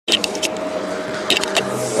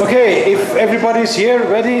Okay, if everybody's here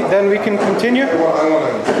ready, then we can continue. I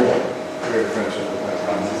want to finish up with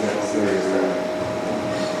that series.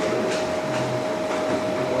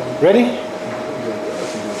 Ready?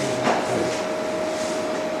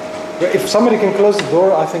 If somebody can close the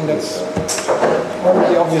door, I think that's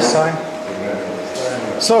the obvious sign.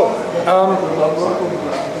 So,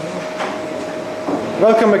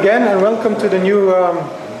 welcome again, and welcome to the new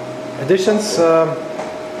editions.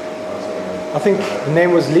 I think the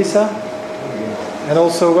name was Lisa, and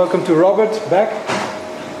also welcome to Robert back.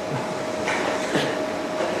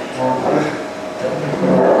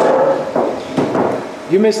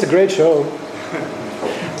 You missed a great show.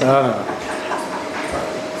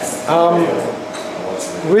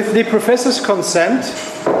 With the professor's consent,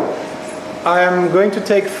 I am going to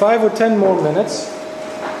take 5 or 10 more minutes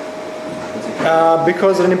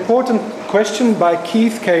because an important question by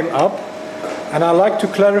Keith came up, and I'd like to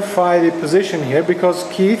clarify the position here because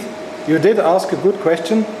Keith, you did ask a good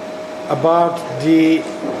question about the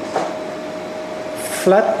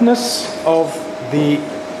flatness of the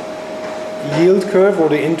yield curve or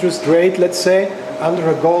the interest rate, let's say, under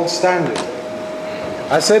a gold standard.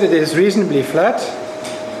 I said it is reasonably flat.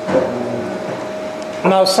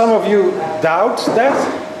 Now some of you doubt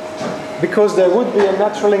that because there would be a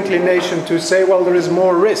natural inclination to say, well, there is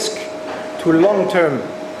more risk to long-term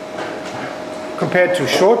compared to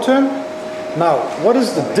short-term. Now, what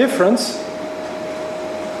is the difference?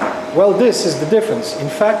 Well, this is the difference. In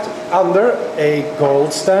fact, under a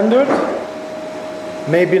gold standard,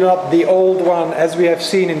 maybe not the old one as we have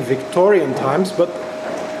seen in Victorian times, but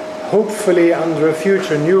hopefully under a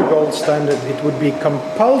future new gold standard, it would be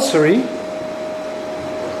compulsory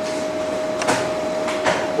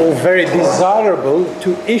or very desirable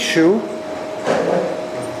to issue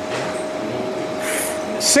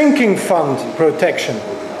sinking fund protection.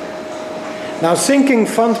 Now, sinking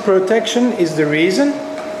fund protection is the reason,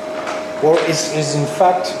 or is in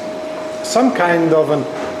fact some kind of a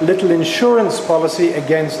little insurance policy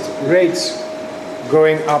against rates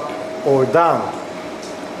going up or down.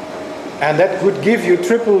 And that would give you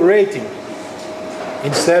triple rating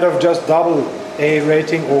instead of just double A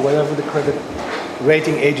rating or whatever the credit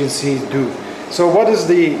rating agencies do. So what does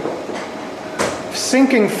the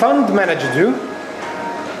sinking fund manager do?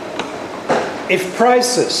 If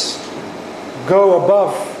prices go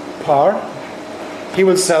above par, he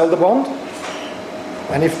will sell the bond.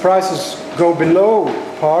 And if prices go below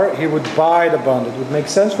par, he would buy the bond. It would make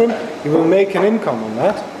sense for him. He will make an income on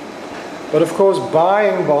that. But of course,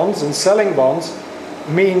 buying bonds and selling bonds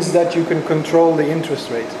means that you can control the interest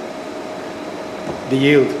rate, the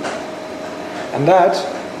yield. And that,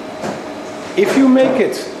 if you make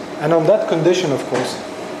it, and on that condition, of course,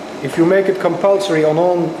 if you make it compulsory on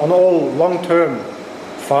all long-term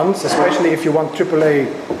funds, especially if you want AAA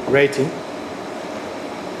rating,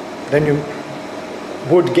 then you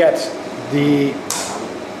would get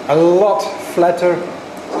a lot flatter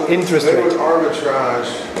interest rate. They would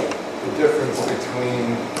arbitrage the difference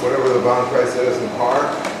between whatever the bond price is and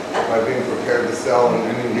par by being prepared to sell in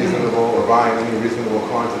any reasonable or buy in any reasonable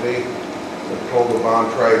quantity to pull the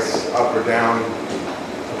bond price up or down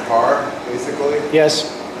to par, basically.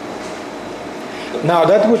 Yes. Now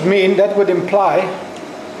that would imply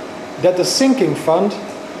that the sinking fund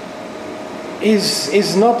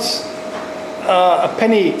is not a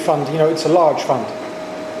penny fund, it's a large fund.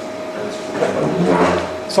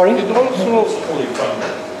 Sorry? It also is fully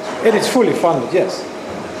funded. It is fully funded, yes.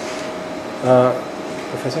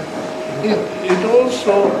 Professor? It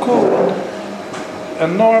also could,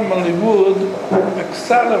 and normally would,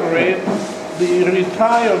 accelerate the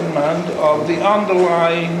retirement of the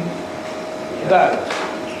underlying debt.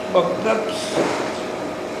 But that's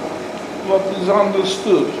what is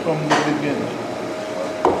understood from the beginning.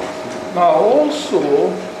 Now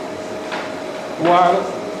also, while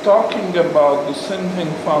talking about the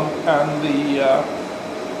sinking fund and the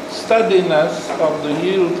steadiness of the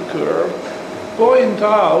yield curve, point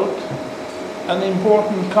out an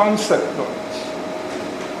important consequence.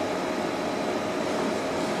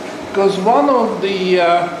 Because one of the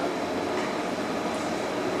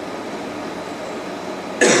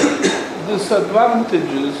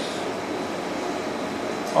disadvantages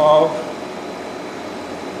of,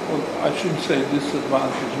 well, I shouldn't say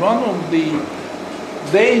disadvantage, one of the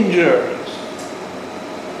dangers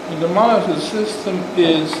in the monetary system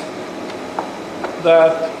is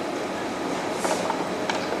that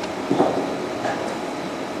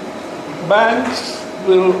banks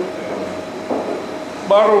will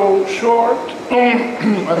borrow short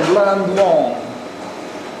and lend long.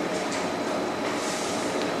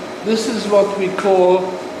 This is what we call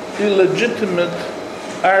illegitimate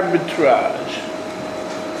arbitrage.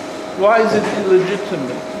 Why is it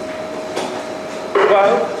illegitimate?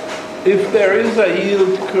 Well, if there is a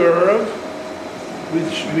yield curve,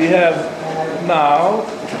 which we have now,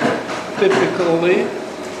 typically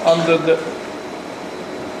under the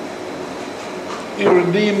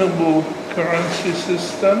irredeemable currency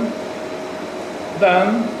system,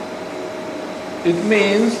 then it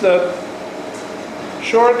means that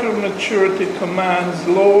shorter maturity commands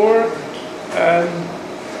lower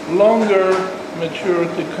and longer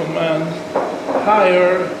maturity commands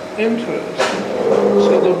higher interest.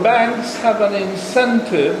 So the banks have an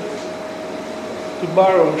incentive to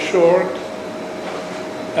borrow short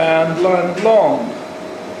and lend long.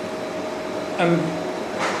 And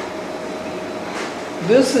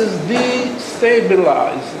this is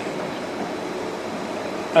destabilizing.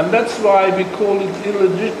 And that's why we call it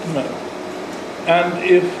illegitimate. And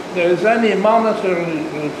if there's any monetary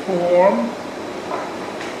reform,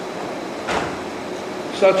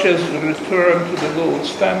 such as return to the gold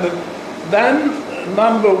standard, then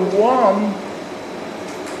number one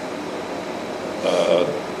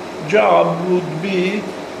job would be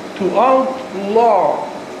to outlaw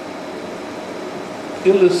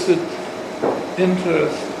illicit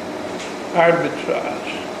interest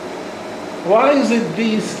arbitrage. Why is it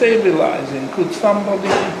destabilizing? Could somebody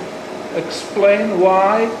explain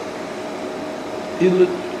why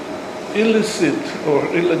illicit or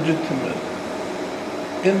illegitimate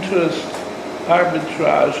interest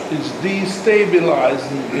arbitrage is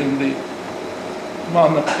destabilizing in the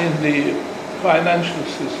financial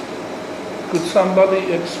system? Could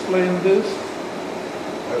somebody explain this?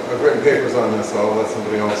 I've written papers on this, so I'll let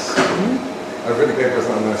somebody else. I've written papers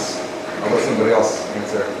on this. I'll let somebody else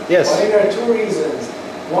answer. Yes. Well, I think there are two reasons.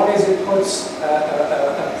 One is it puts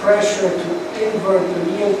a pressure to invert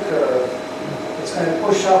the yield curve. It's going to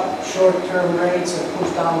push up short-term rates and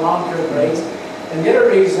push down long-term rates. And the other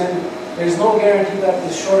reason, there's no guarantee that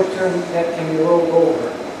the short-term debt can be rolled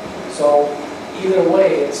over. So either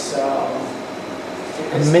way, it's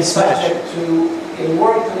mismatch. subject to, it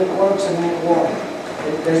works and it works and then it won't.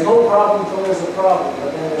 There's no problem until there's a problem,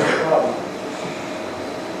 but then there's a problem.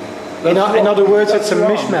 In other words, it's a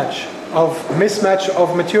That's wrong. mismatch of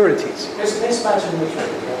maturities. There's a mismatch in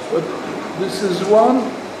maturity. But this is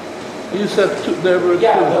one. You said there were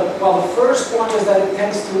Yeah, two. well, the first one is that it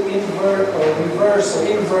tends to invert or reverse or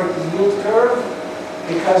invert the yield curve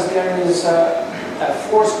because there is a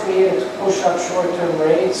force created to push up short-term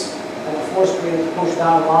rates and a force created to push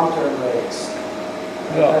down long-term rates.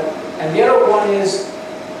 Yeah. And the other one is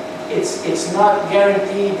it's not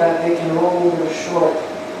guaranteed that they can roll over the short.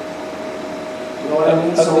 You know what I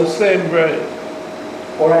mean? At the same rate,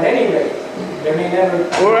 Or at any rate. They may never.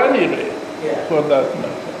 or any rate, Yeah. for that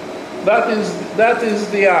matter. That is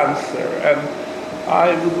the answer, and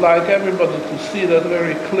I would like everybody to see that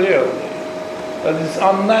very clearly. That it's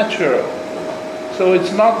unnatural. So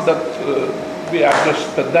it's not that we are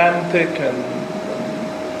just pedantic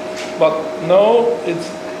but no, it's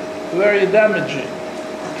very damaging.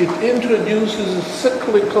 It introduces a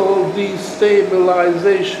cyclical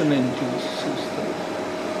destabilization into the system.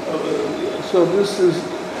 So this is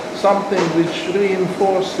something which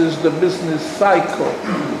reinforces the business cycle.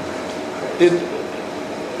 It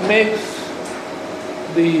makes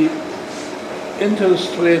the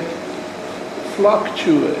interest rate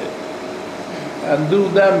fluctuate and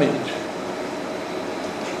do damage.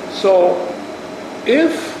 So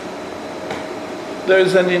if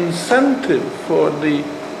there's an incentive for the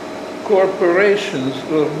corporations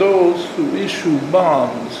or those who issue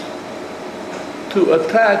bonds to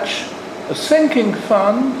attach a sinking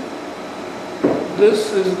fund,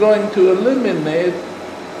 this is going to eliminate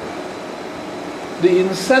the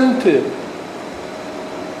incentive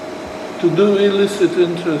to do illicit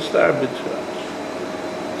interest arbitrage.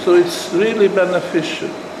 So it's really beneficial.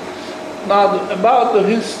 Now, about the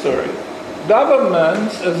history.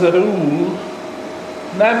 Governments, as a rule,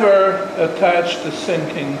 never attached a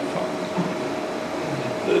sinking fund.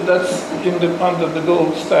 That's under the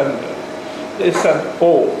gold standard. They said,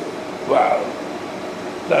 oh, wow,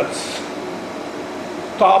 that's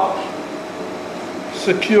top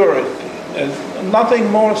security. There's nothing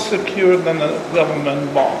more secure than a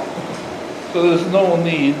government bond. So there's no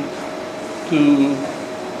need to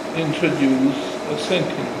introduce a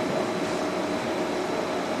sinking fund.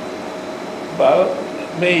 But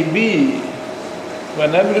maybe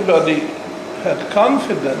when everybody had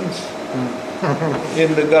confidence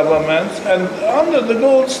in the governments, and under the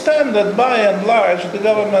gold standard, by and large, the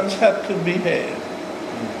governments had to behave.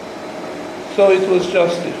 So it was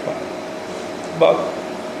justified. But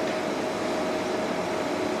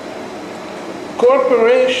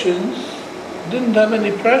corporations didn't have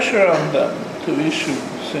any pressure on them to issue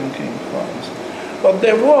sinking funds. But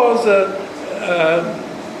there was a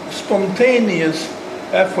spontaneous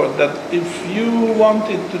effort that if you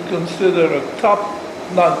wanted to consider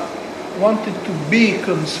wanted to be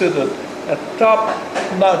considered a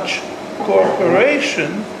top-notch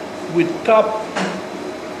corporation with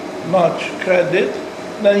top-notch credit,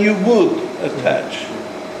 then you would attach.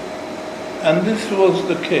 And this was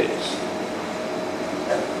the case.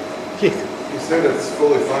 Keith. You said it's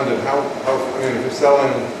fully funded. I mean, if you're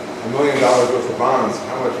selling $1 million worth of bonds,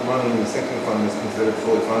 how much money in the sinking fund is considered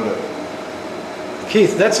fully funded?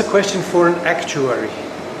 Keith, that's a question for an actuary.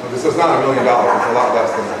 Well, this is not $1 million. It's a lot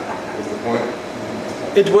less than that. Is the point?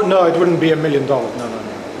 It wouldn't be $1 million. No.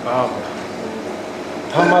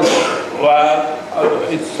 How much? Well,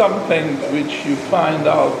 it's something which you find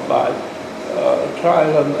out by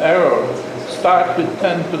trial and error. Start with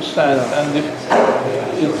 10%, and if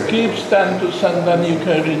it keeps 10%, then you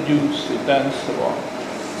can reduce it and so on.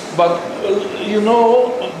 But you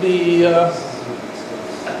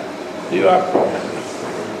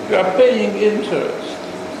are paying interest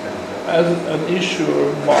as an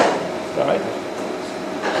issuer bond, right?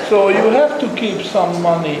 So you have to keep some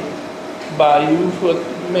money by you for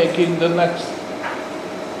making the next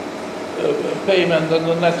payment and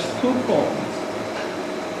the next coupon.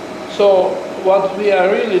 So what we are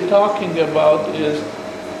really talking about is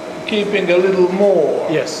keeping a little more.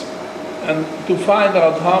 Yes. And to find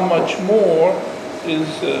out how much more is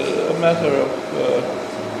a matter of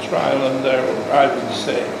trial and error, I would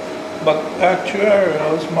say. But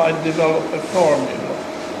actuarials might develop a formula.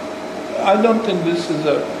 I don't think this is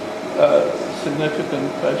a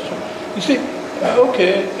significant question. You see,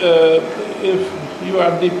 if you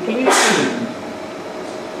are depleting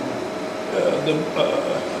the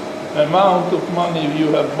amount of money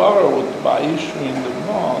you have borrowed by issuing the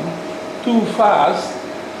bond too fast,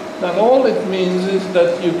 then all it means is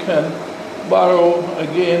that you can borrow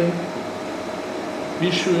again,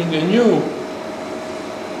 issuing a new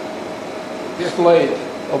slate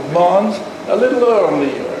of bonds a little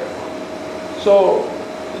earlier. So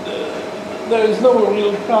there is no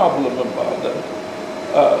real problem about that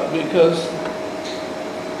because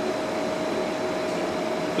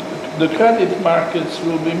the credit markets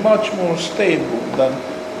will be much more stable than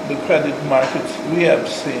the credit markets we have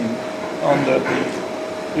seen under the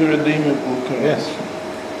irredeemable currency. Yes.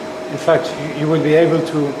 In fact, you will be able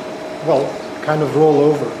to, kind of roll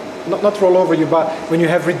over. Not roll over, when you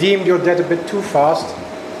have redeemed your debt a bit too fast,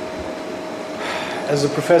 as the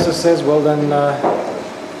professor says, then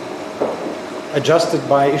adjust it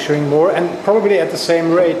by issuing more, and probably at the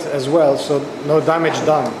same rate as well, so no damage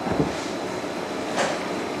done.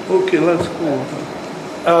 Okay, let's go.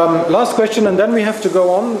 Last question, and then we have to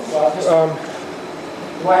go on.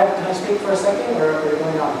 Can I speak for a second, or are we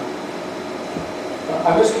going on?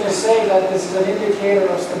 I was going to say that this is an indicator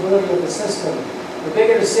of stability of the system. The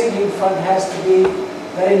bigger the sinking fund has to be,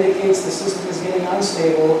 that indicates the system is getting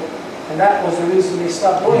unstable, and that was the reason they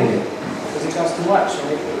stopped doing it, because it cost too much,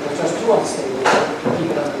 and it was just too unstable to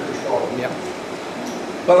keep it under control. Yeah.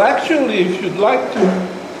 Well, actually, if you'd like to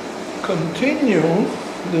continue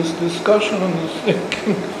this discussion on the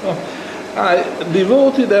sinking fund, I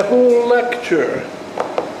devoted a whole lecture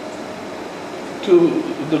to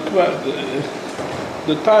the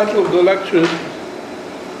title of the lecture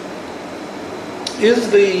is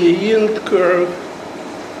the yield curve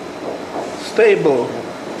stable,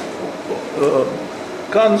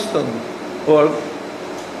 constant, or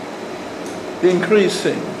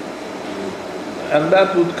increasing? And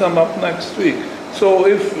that would come up next week. So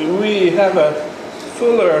if we have a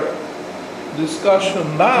fuller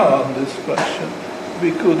discussion now on this question,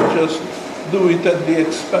 we could just do it at the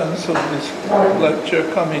expense of this lecture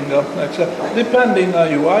coming up next. Depending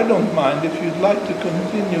on you, I don't mind if you'd like to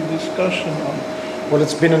continue discussion on. Well,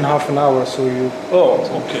 it's been in half an hour, so you. Oh,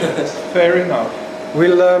 okay, fair enough.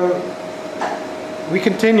 We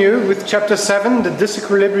continue with chapter 7, the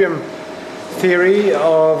disequilibrium theory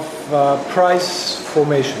of price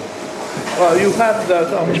formation. Well, you have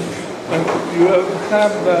that on. You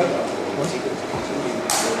have that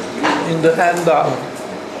in the handout.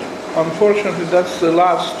 Unfortunately, that's the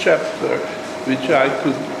last chapter which I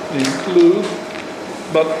could include,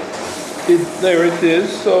 but there it is,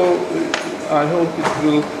 so I hope it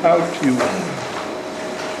will help you.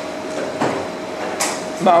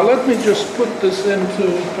 Now, let me just put this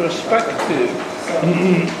into perspective.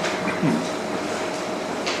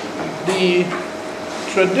 The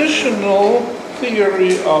traditional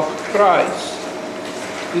theory of price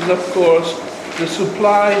is, of course, the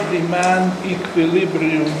supply-demand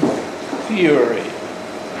equilibrium theory.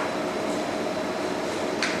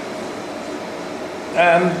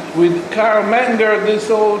 And with Karl Menger, this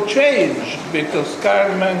all changed, because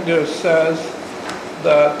Karl Menger says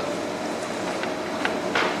that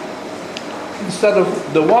instead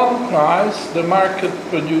of the one price, the market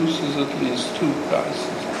produces at least two prices.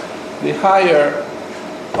 The higher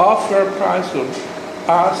offer price or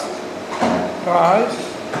asked price.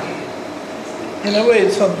 In a way,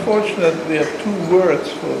 it's unfortunate we have two words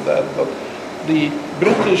for that, but the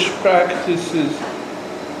British practices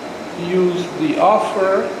use the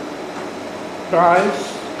offer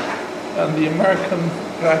price, and the American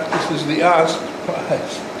practice is the ask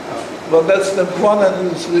price. But that's the one,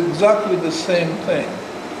 and it's exactly the same thing.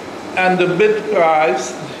 And the bid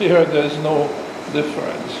price, here there's no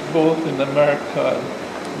difference. Both in America and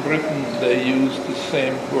Britain, they use the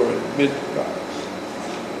same word, bid price.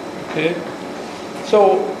 Okay?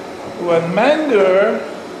 So when Menger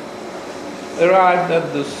arrived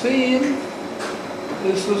at the scene,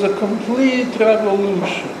 this was a complete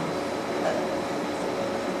revolution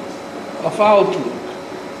of outlook.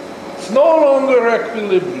 It's no longer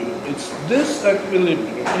equilibrium, it's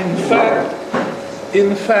disequilibrium.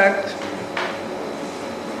 In fact,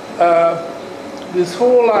 this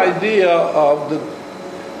whole idea of the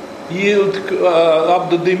yield, of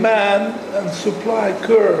the demand and supply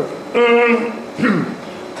curve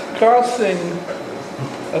crossing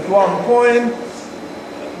at one point,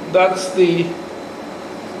 that's the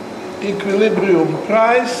equilibrium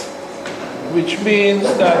price, which means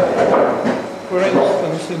that, for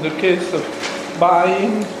instance, in the case of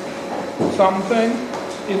buying something,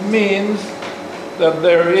 it means that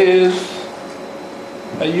there is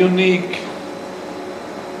a unique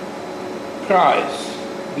price,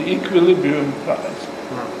 the equilibrium price,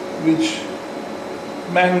 which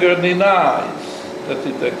Menger denies that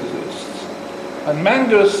it exists. And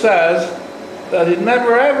Menger says that it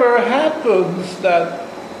never ever happens that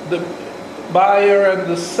the buyer and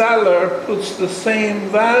the seller puts the same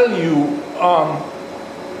value on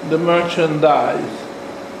the merchandise,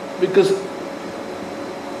 because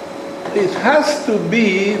it has to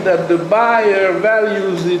be that the buyer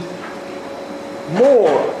values it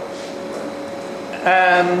more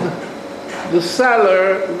and the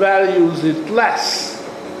seller values it less.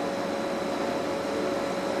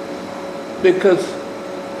 Because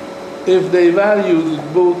if they valued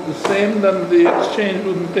it both the same, then the exchange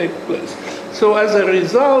wouldn't take place. So as a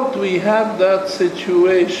result, we have that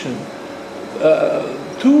situation.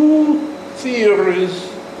 Two theories,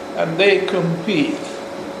 and they compete.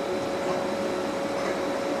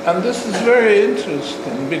 And this is very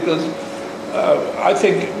interesting, because I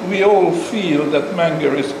think we all feel that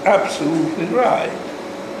Menger is absolutely right.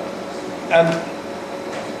 And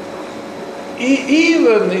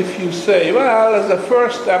even if you say, well, as a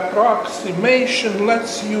first approximation,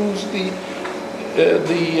 let's use the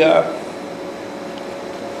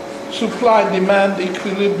supply-demand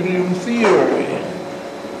equilibrium theory.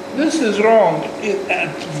 This is wrong.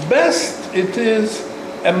 At best, it is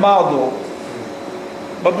a model.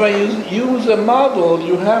 But when you use a model,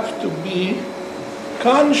 you have to be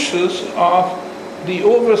conscious of the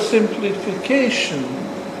oversimplification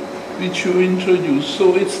which you introduce.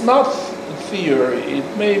 So it's not a theory.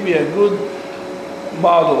 It may be a good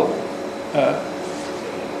model,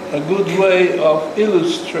 a good way of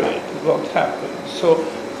illustrating what happens. So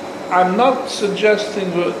I'm not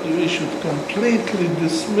suggesting that we should completely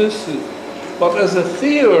dismiss it, but as a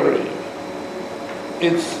theory,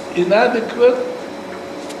 it's inadequate.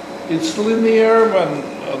 It's linear, when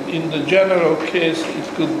in the general case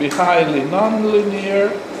it could be highly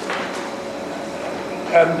nonlinear,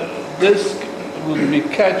 and this would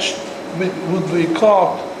be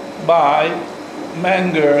caught by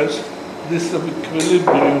Menger's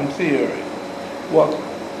disequilibrium theory, what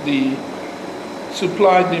the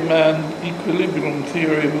supply-demand equilibrium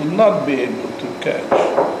theory will not be able to catch.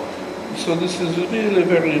 So this is really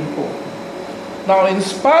very important. Now, in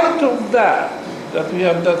spite of that we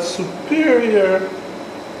have that superior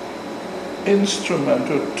instrument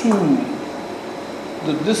or tool,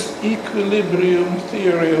 the disequilibrium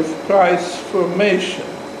theory of price formation,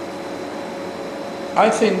 I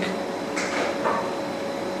think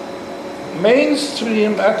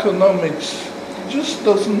mainstream economics just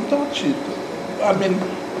doesn't touch it. I mean,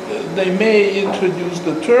 they may introduce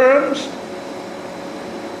the terms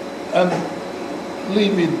and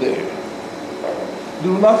leave it there,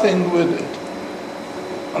 do nothing with it.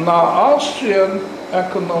 Now, Austrian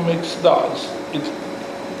economics does. It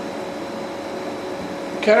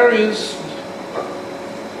carries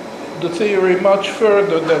the theory much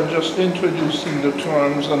further than just introducing the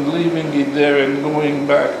terms and leaving it there and going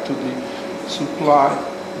back to the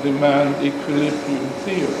supply-demand equilibrium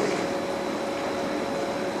theory.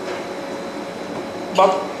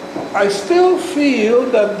 But I still feel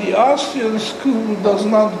that the Austrian school does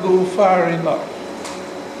not go far enough.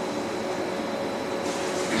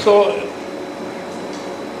 So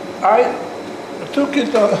I took it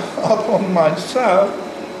upon myself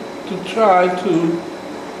to try to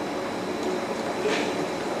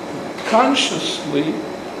consciously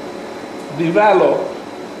develop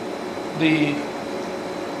the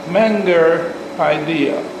Menger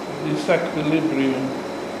idea, disequilibrium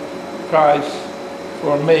price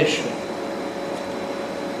formation.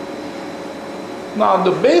 Now,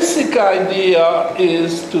 the basic idea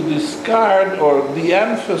is to discard or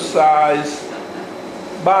de-emphasize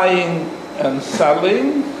buying and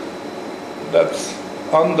selling. That's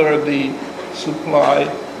under the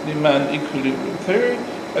supply-demand equilibrium theory.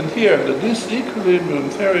 And here, the disequilibrium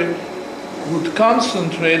theory would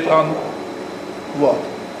concentrate on what?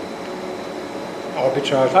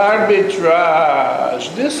 Arbitrage.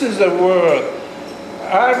 Arbitrage. This is a word.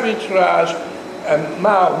 Arbitrage. And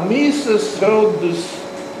now Mises wrote this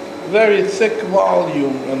very thick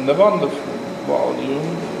volume, and a wonderful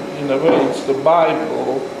volume. In a way, it's the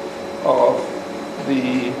Bible of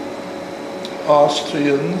the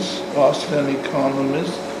Austrian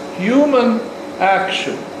economists. Human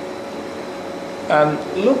action. And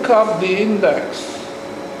look up the index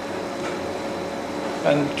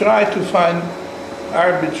and try to find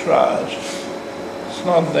arbitrage. It's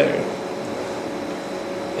not there.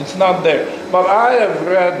 It's not there. But I have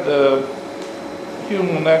read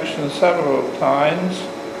Human Action several times,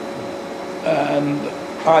 and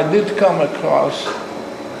I did come across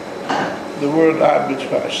the word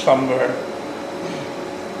arbitrage somewhere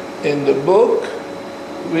in the book,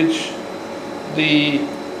 which the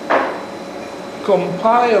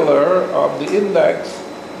compiler of the index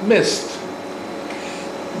missed.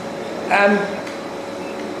 And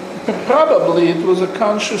probably it was a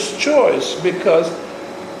conscious choice, because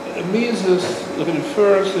Mises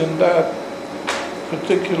refers in that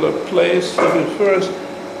particular place, he refers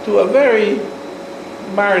to a very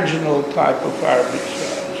marginal type of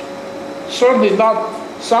arbitrage. Certainly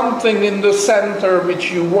not something in the center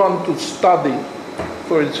which you want to study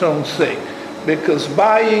for its own sake, because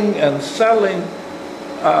buying and selling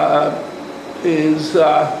is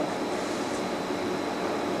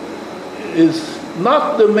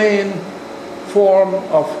not the main form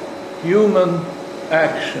of human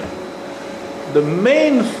action. The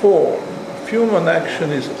main form of human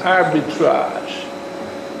action is arbitrage.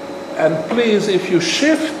 And please, if you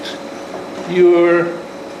shift your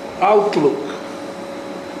outlook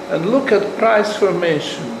and look at price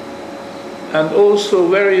formation and also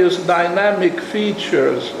various dynamic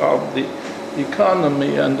features of the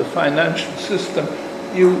economy and the financial system,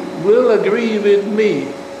 you will agree with me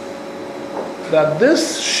that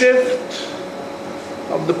this shift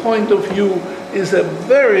of the point of view is a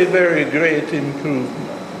very, very great improvement.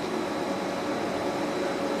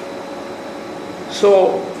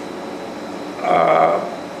 So,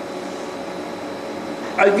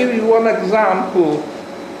 I give you one example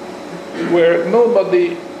where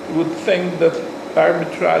nobody would think that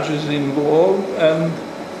arbitrage is involved, and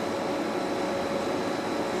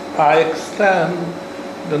I extend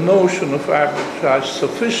the notion of arbitrage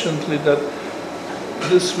sufficiently that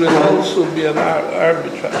this will also be an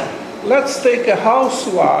arbitrage. Let's take a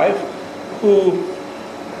housewife who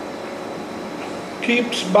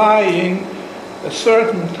keeps buying a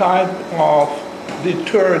certain type of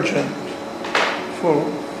detergent for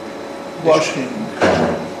washing.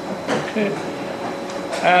 Okay?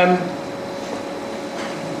 And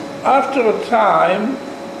after a time,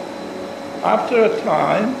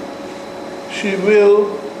 she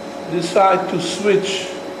will decide to switch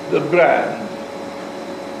the brand.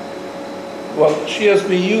 What she has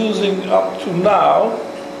been using up to now,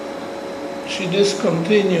 she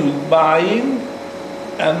discontinued buying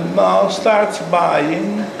and now starts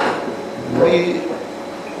buying the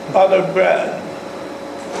other brand.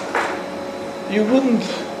 You wouldn't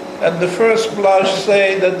at the first blush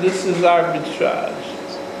say that this is arbitrage.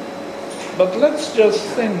 But let's just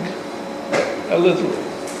think a little.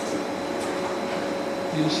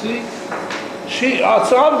 You see?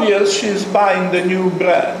 It's obvious she's buying the new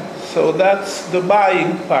brand. So that's the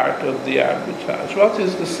buying part of the arbitrage. What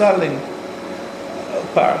is the selling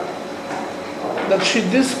part? That she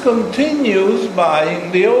discontinues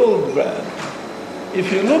buying the old brand.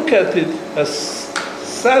 If you look at it as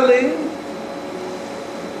selling,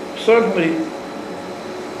 certainly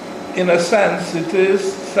in a sense it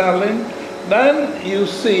is selling, then you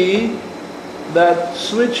see that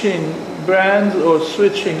switching brands or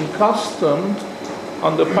switching customs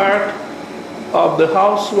on the part of the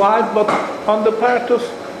housewife, but on the part of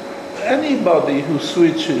anybody who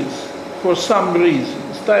switches for some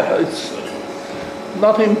reasons. It's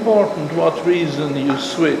not important what reason you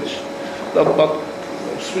switch, but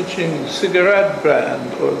switching cigarette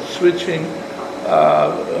brand or switching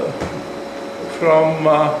from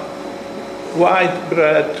white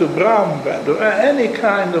bread to brown bread, or any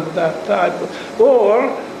kind of that type,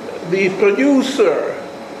 or the producer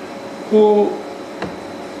who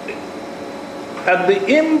at the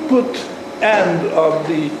input end of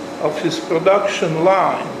his production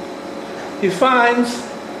line, he finds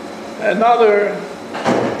another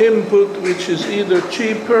input which is either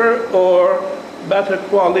cheaper or better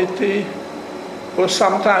quality, or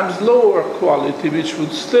sometimes lower quality, which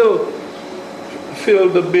would still fill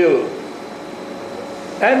the bill.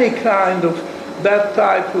 Any kind of that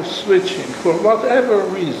type of switching, for whatever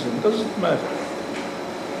reason, doesn't matter,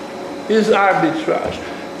 is arbitrage.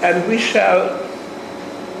 And we shall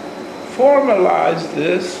formalize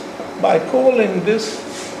this by calling this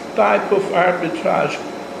type of arbitrage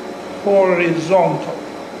horizontal.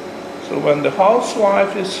 So when the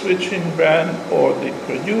housewife is switching brand or the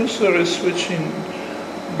producer is switching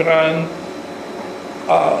brand,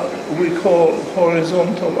 we call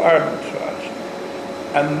horizontal arbitrage.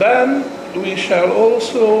 And then we shall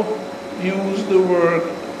also use the word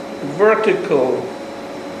vertical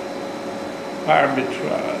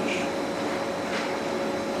arbitrage.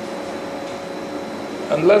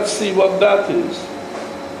 And let's see what that is.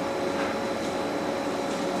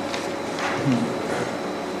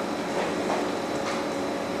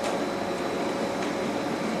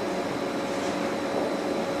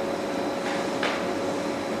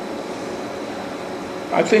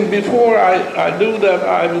 I think before I do that,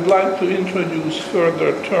 I would like to introduce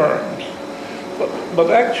further terms.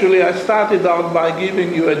 But actually, I started out by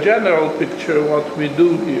giving you a general picture of what we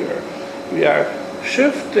do here. We are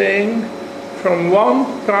shifting from one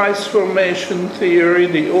price formation theory,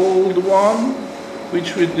 the old one,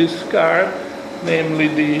 which we discard, namely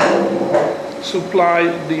the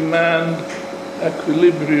supply-demand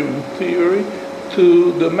equilibrium theory,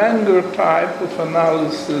 to the Menger type of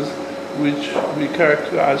analysis, which we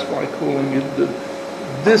characterize by calling it the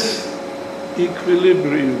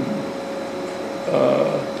disequilibrium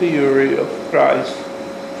theory of price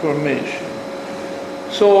formation.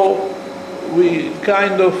 So we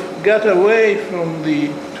kind of get away from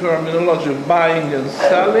the terminology of buying and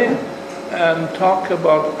selling and talk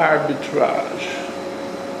about arbitrage.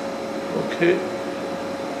 Okay?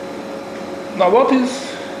 Now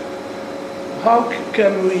how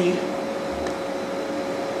can we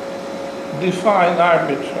define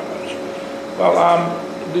arbitrage? Well, I'm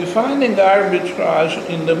defining arbitrage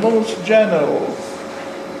in the most general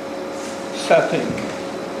setting.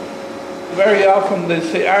 Very often they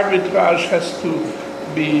say arbitrage has to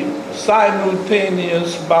be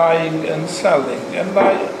simultaneous buying and selling, and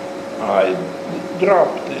I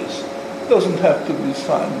drop this. It doesn't have to be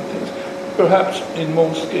simultaneous. Perhaps in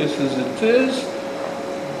most cases it is.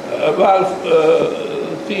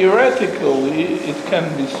 Theoretically, it can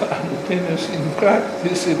be simultaneous. In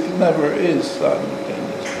practice, it never is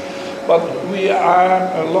simultaneous. But we are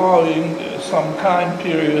allowing some time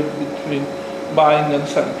period between buying and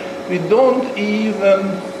selling. We don't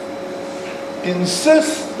even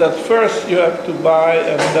insist that first you have to buy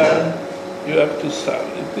and then you have to sell.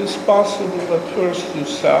 It is possible that first you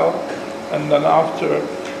sell and then after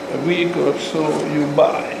a week or so you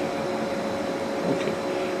buy. Okay.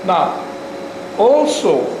 Now,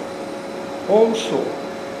 also,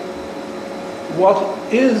 what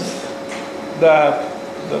is that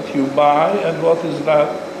you buy and what is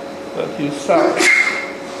that you sell?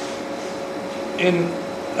 In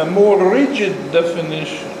a more rigid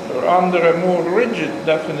definition, or under a more rigid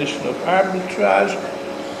definition of arbitrage,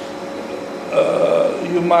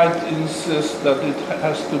 you might insist that it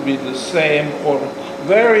has to be the same or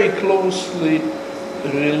very closely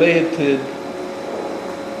related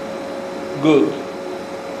good.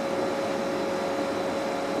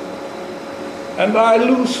 And I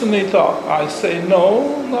loosen it up. I say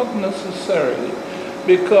no, not necessarily,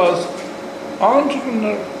 because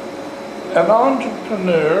an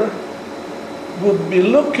entrepreneur would be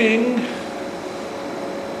looking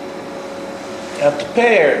at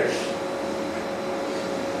pairs,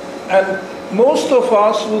 and most of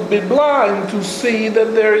us would be blind to see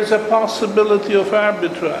that there is a possibility of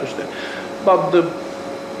arbitrage there. But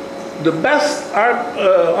the best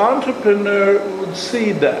entrepreneur would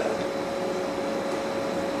see that.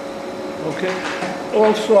 Okay.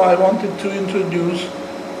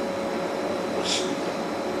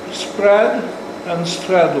 spread and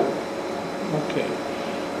straddle. Okay.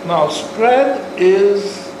 Now, spread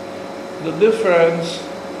is the difference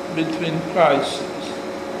between prices.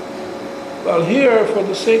 Well, here, for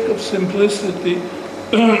the sake of simplicity,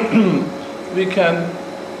 we can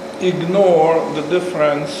ignore the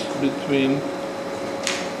difference between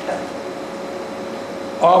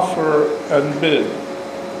offer and bid.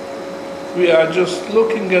 We are just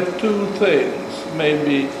looking at two things,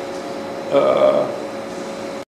 maybe